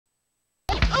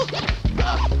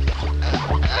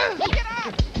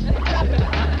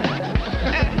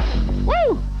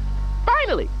Woo!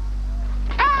 Finally!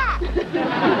 Ah!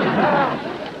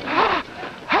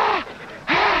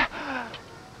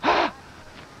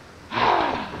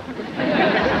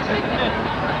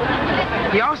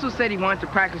 He also said he wanted to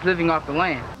practice living off the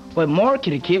land. What more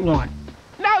could a kid want?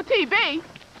 No TV!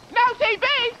 No TV!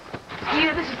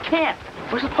 Skeeter, this is camp.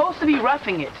 We're supposed to be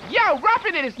roughing it. Yo,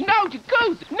 roughing it is no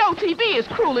jacuzzi. No TV is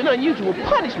cruel and unusual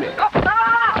punishment.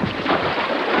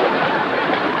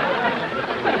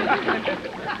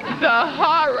 The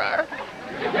horror.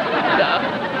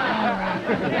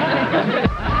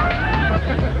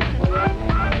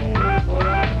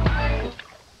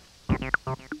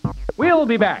 We'll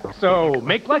be back, so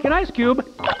make like an ice cube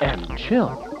and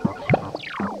chill.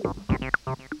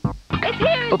 It's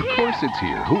here, Of course it's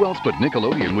here. Who else but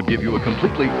Nickelodeon would give you a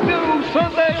completely New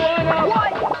Sunday lineup!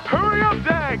 What? Hurry up,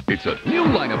 Dag! It's a new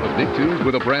lineup of Nicktoons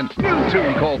with a brand new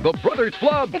tune called The Brothers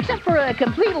Flub. Except for a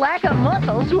complete lack of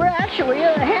muscles, we're actually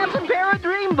a handsome pair of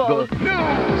dreamboats. The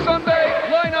new Sunday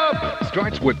lineup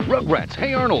starts with Rugrats,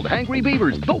 Hey Arnold, Hangry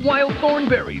Beavers, The Wild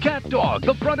Thornberries, Cat Dog,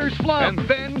 The Brothers Flub, and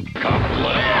then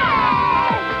Complete!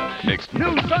 Nick's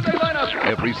new Sunday lineup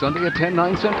every Sunday at 10,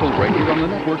 9 Central, right here on the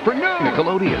network for new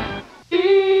Nickelodeon.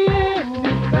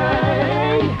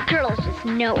 Girls just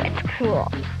know it's cool.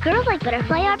 Girls like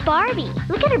butterfly art Barbie.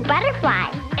 Look at her butterfly.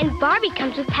 And Barbie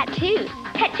comes with tattoos.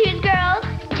 Tattoos, girls.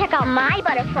 Check out my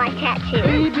butterfly tattoo.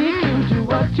 Baby, do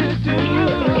what you do.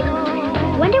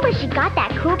 Wonder where she got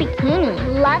that cool bikini.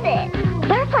 Love it.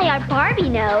 Butterfly art Barbie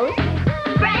knows.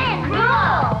 Friends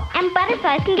rule. And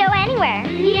butterflies can go anywhere.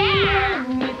 Yeah.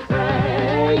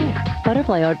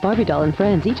 Butterfly Art Barbie doll and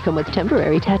friends each come with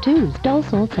temporary tattoos. Dolls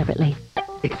sold separately.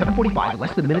 It's 7:45,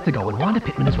 less than a minute to go, and Wanda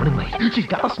Pittman is running late. She's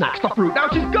got the snacks, the fruit. Now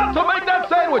she's got to make that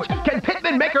sandwich. Can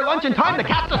Pittman make her lunch in time to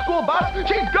catch the school bus?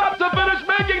 She's got to finish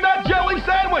making that jelly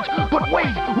sandwich. But wait,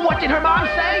 what did her mom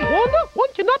say? Wanda, one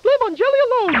cannot live on jelly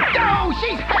alone. No,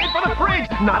 she's headed for the fridge.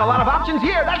 Not a lot of options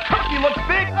here. That cookie looks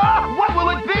big. Oh, what will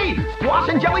it be? Squash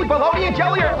and jelly, bologna and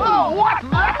jelly, or oh, what's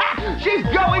that? She's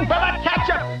going for the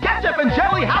ketchup. Ketchup and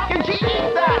jelly, how can she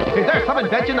eat that? Is there some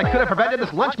invention that could have prevented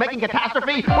this lunch-making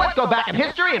catastrophe? Let's go back in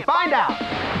history and find out.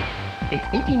 It's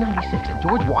 1896, and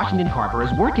George Washington Carver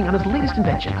is working on his latest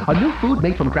invention, a new food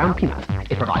made from ground peanuts.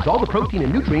 It provides all the protein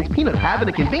and nutrients peanuts have in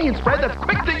a convenient spread that's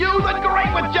quick to use and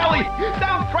great with jelly.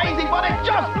 Sounds crazy, but it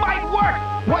just might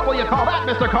work. What will you call that,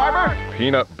 Mr. Carver?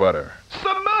 Peanut butter.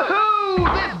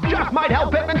 Samahoo! This just might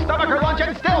help Pittman stomach her lunch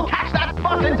and still catch that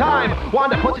bus in time.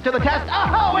 Wanda puts it to the test.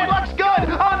 Oh, it looks good!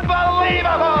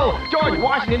 Unbelievable! George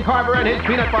Washington Carver and his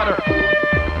peanut butter.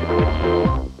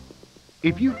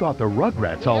 If you thought the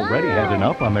Rugrats already had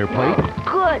enough on their plate,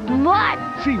 Good mutt.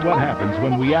 see what happens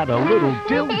when we add a little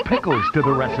dill pickles to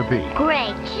the recipe.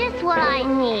 Great, just what I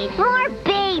need. More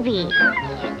baby.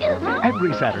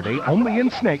 Every Saturday, only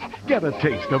in SNICK, get a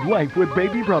taste of life with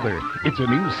Baby Brother. It's a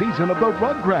new season of the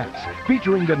Rugrats,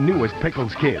 featuring the newest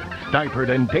Pickles kid, diapered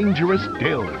and dangerous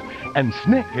Dill. And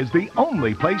SNICK is the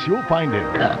only place you'll find it.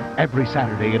 Every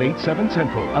Saturday at 8, 7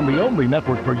 Central on the only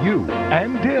network for you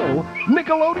and Dill,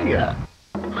 Nickelodeon.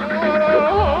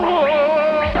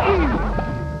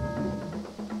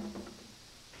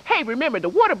 Hey, remember, the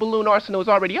water balloon arsenal is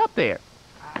already up there.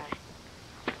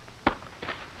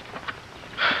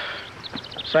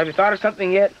 So have you thought of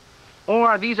something yet? Or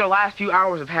are these our last few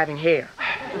hours of having hair?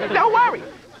 Don't worry.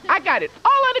 I got it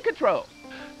all under control.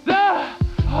 The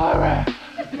horror.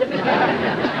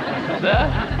 The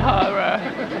horror.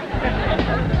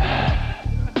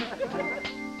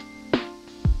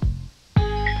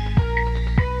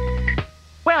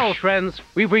 Well, friends,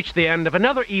 we've reached the end of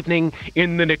another evening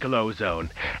in the Nickelo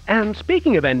Zone. And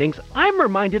speaking of endings, I'm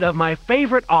reminded of my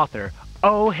favorite author,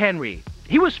 O. Henry.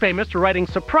 He was famous for writing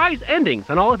surprise endings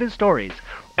on all of his stories.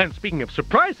 And speaking of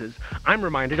surprises, I'm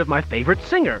reminded of my favorite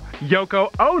singer,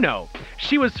 Yoko Ono.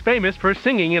 She was famous for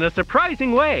singing in a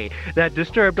surprising way that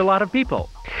disturbed a lot of people.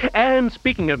 And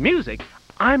speaking of music,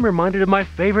 I'm reminded of my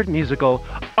favorite musical,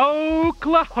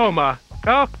 Oklahoma.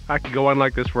 Oh, I could go on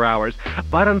like this for hours,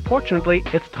 but unfortunately,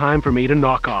 it's time for me to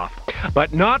knock off.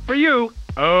 But not for you.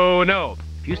 Oh, no.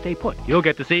 If you stay put, you'll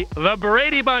get to see the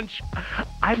Brady Bunch.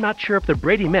 I'm not sure if the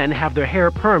Brady men have their hair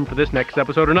permed for this next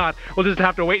episode or not. We'll just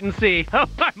have to wait and see.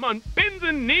 I'm on pins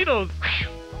and needles.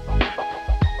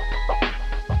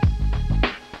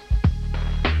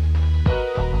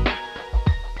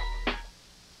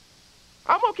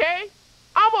 I'm okay.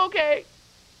 I'm okay.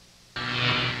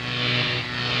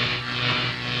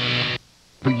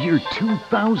 The Year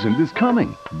 2000 is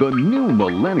coming. The new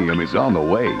millennium is on the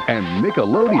way, and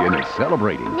Nickelodeon is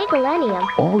celebrating. Nickelodeon.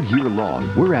 All year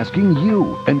long, we're asking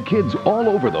you and kids all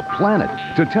over the planet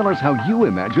to tell us how you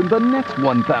imagine the next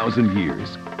 1,000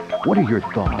 years. What are your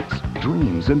thoughts,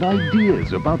 dreams, and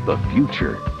ideas about the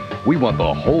future? We want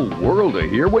the whole world to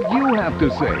hear what you have to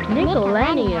say.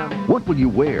 Nickelodeon. What will you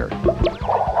wear?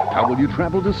 How will you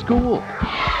travel to school?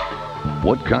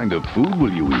 What kind of food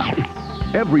will you eat?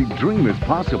 Every dream is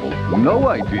possible. No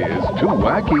idea is too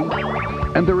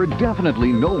wacky. And there are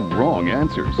definitely no wrong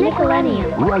answers.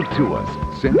 Nickelodeon. Write to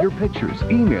us, send your pictures,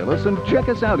 email us, and check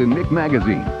us out in Nick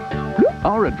Magazine.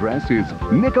 Our address is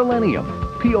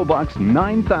Nicellenium, P.O. Box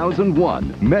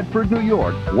 9001, Medford, New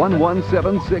York,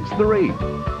 11763.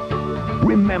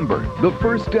 Remember, the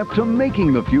first step to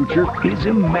making the future is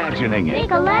imagining it.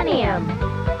 Nickelodeon.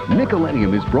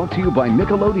 Nickelodeon is brought to you by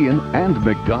Nickelodeon and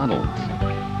McDonald's.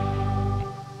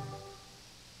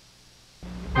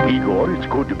 Igor, it's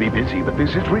good to be busy, but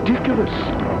this is ridiculous.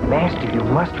 Master, you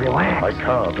must relax. I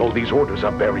can't. All these orders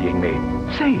are burying me.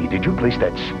 Say, did you place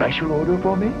that special order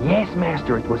for me? Yes,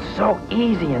 Master, it was so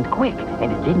easy and quick,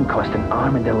 and it didn't cost an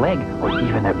arm and a leg, or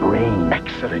even a brain.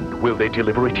 Excellent. Will they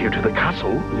deliver it here to the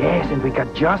castle? Yes, and we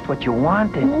got just what you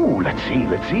wanted. Ooh, let's see.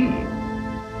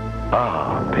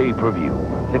 Ah, pay-per-view.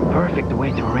 The perfect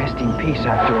way to rest in peace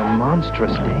after a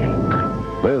monstrous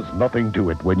day. There's nothing to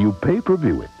it when you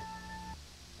pay-per-view it.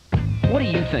 What do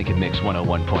you think of Mix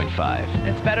 101.5?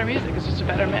 It's better music. It's just a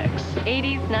better mix.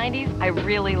 80s, 90s, I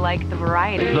really like the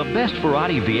variety. The best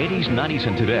variety of the 80s, 90s,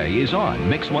 and today is on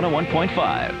Mix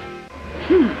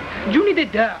 101.5. You need a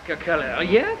darker color,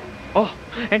 yeah? Oh,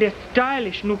 and a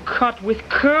stylish new cut with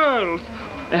curls.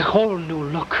 A whole new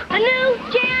look. A new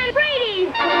Jan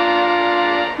Brady's.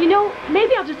 You know,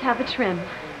 maybe I'll just have a trim.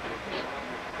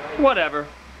 Whatever.